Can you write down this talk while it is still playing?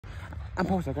I'm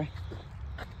post, okay?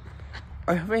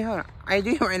 Wait, hold on. I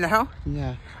do it right now?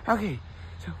 Yeah. Okay.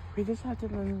 So we just have to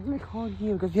like call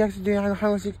you because you actually did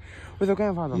how sick with your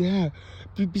grandfather. Yeah.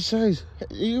 Besides,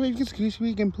 you excuse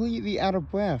me completely out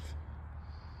of breath.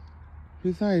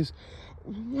 Besides,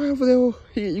 why over there?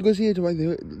 You can see it right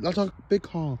there. That's a big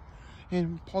car.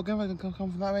 And Paul grandfather can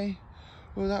come from that way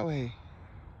or that way.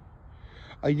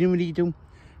 Are you ready to?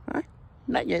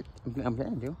 Not yet. I'm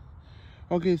planning to.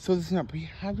 Okay, so this is not. We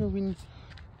have to win.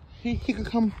 He can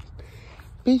come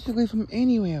basically from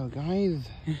anywhere, guys.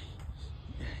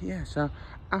 Yeah, so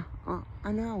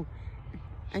I know.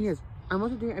 And yes, I'm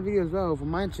also doing a video as well for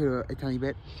mine too a tiny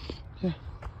bit. Yeah.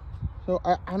 So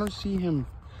I don't see him.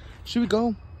 Should we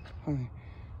go? Okay.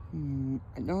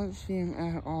 I don't see him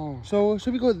at all. So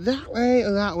should we go that way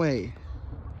or that way?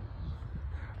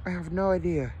 I have no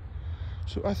idea.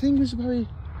 So I think we should probably.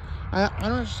 I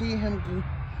don't see him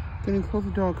getting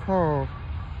closer to our car.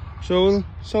 So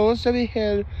let's say we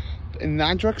head in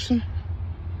that direction.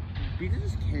 We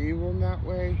just came from that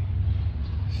way.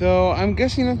 So I'm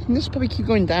guessing that this probably keep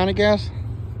going down, I guess.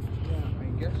 Yeah, I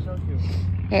guess so too.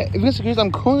 If this is the case,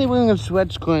 I'm currently wearing a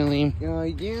sweats currently.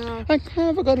 Yeah. I kind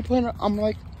of forgot to put on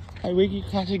like my Ricky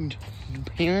classic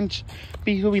pants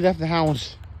before we left the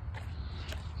house.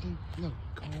 No,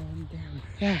 calm down.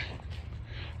 Yeah.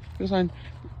 Because I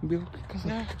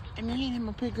mean, I'm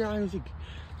a big guy.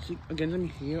 See, again, let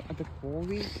me see you. At the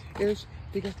quarry is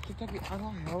because to take it out of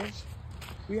our house,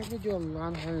 we have to do a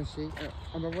lot of hide and seek.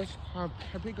 Otherwise, have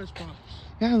pretty good spots.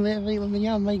 Yeah,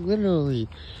 like literally.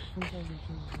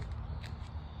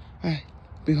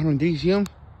 Big hold on, do you see him?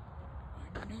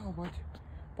 No,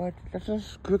 but let's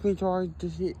just quickly try to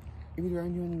see if he's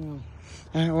around you anymore.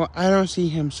 Well, I don't see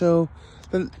him, so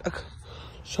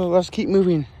let's keep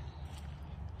moving.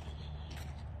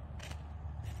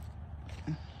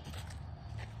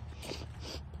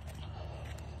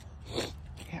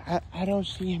 Yeah, I don't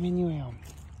see him anywhere.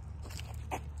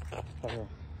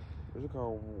 There's a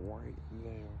car right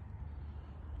there.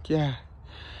 Yeah,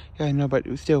 I know, but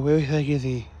still, where the heck is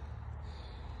he?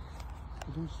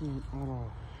 I don't see him at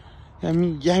all. I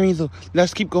mean, so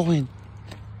let's keep going.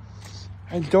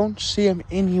 I don't see him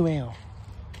anywhere.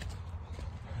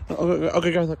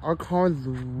 Okay, guys, like, our car's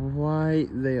right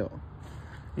there.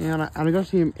 And I don't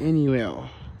see him anywhere.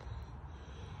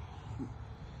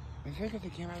 I think that they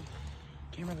came out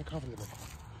of the car a little bit.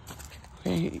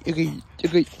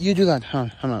 Okay, you do that.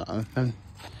 Hold on.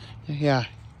 Yeah.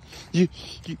 You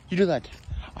do that.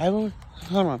 I will,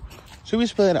 hold on. Should we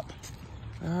split it up?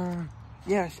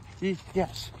 Yes.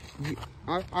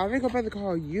 I'll go by the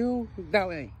car. You that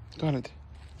way. Got it.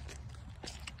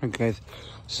 Okay, guys.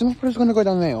 Somebody's gonna go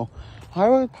down there. I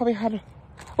would probably have to.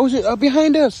 Oh shit!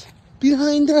 Behind us!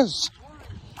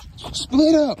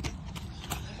 Split up.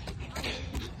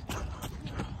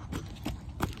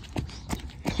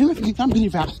 I'm pretty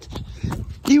fast.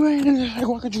 You ran like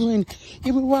walking through in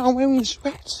even while I'm wearing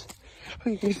sweats.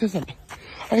 Okay, guys, listen.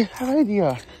 I have an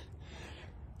idea.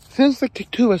 Since like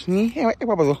two of us, me and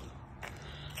my brother,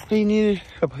 we need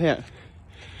a plant.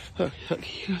 Look,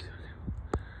 it's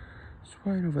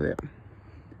right over there.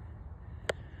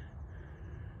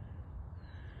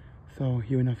 So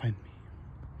he will not find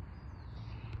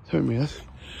me. So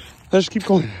let's keep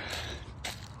going.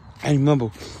 And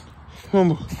remember,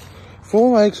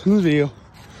 4 likes on this video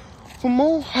for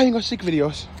more hiding and seek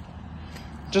videos,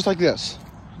 just like this.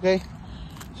 Okay.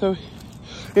 So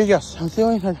yes, I'm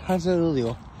still has a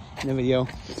video in the video.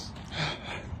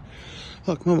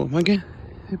 Look, remember, again,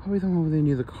 they probably don't over there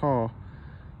near the car.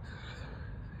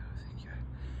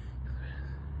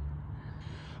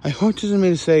 I hope this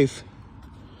made it safe.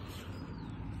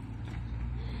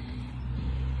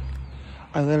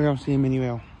 I literally don't see him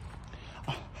anywhere.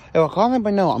 If I call him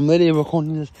by now, I'm literally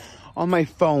recording this on my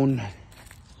phone.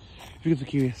 If you guys are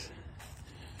curious.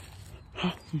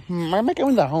 I might get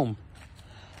one at home.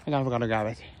 I forgot to grab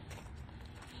it.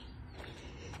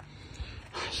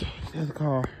 So, there's the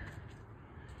car.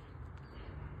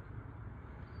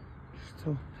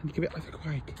 So, I need to get it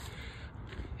quiet.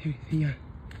 Here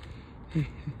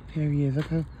he is.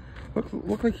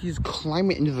 Look like he's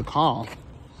climbing into the car.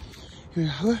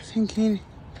 I was thinking,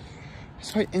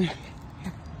 it's right in.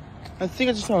 I think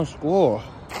I just saw a squirrel.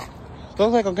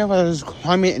 Looks like a grandfather is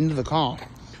climbing into the car.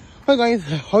 Alright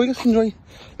guys, hope you guys enjoy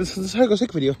this hide and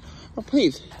seek video. But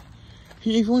please, if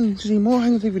you want to see more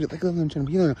hide and seek videos, like this on the channel,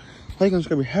 please like and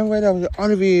subscribe. Have a right out with the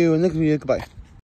other video and next video. Goodbye.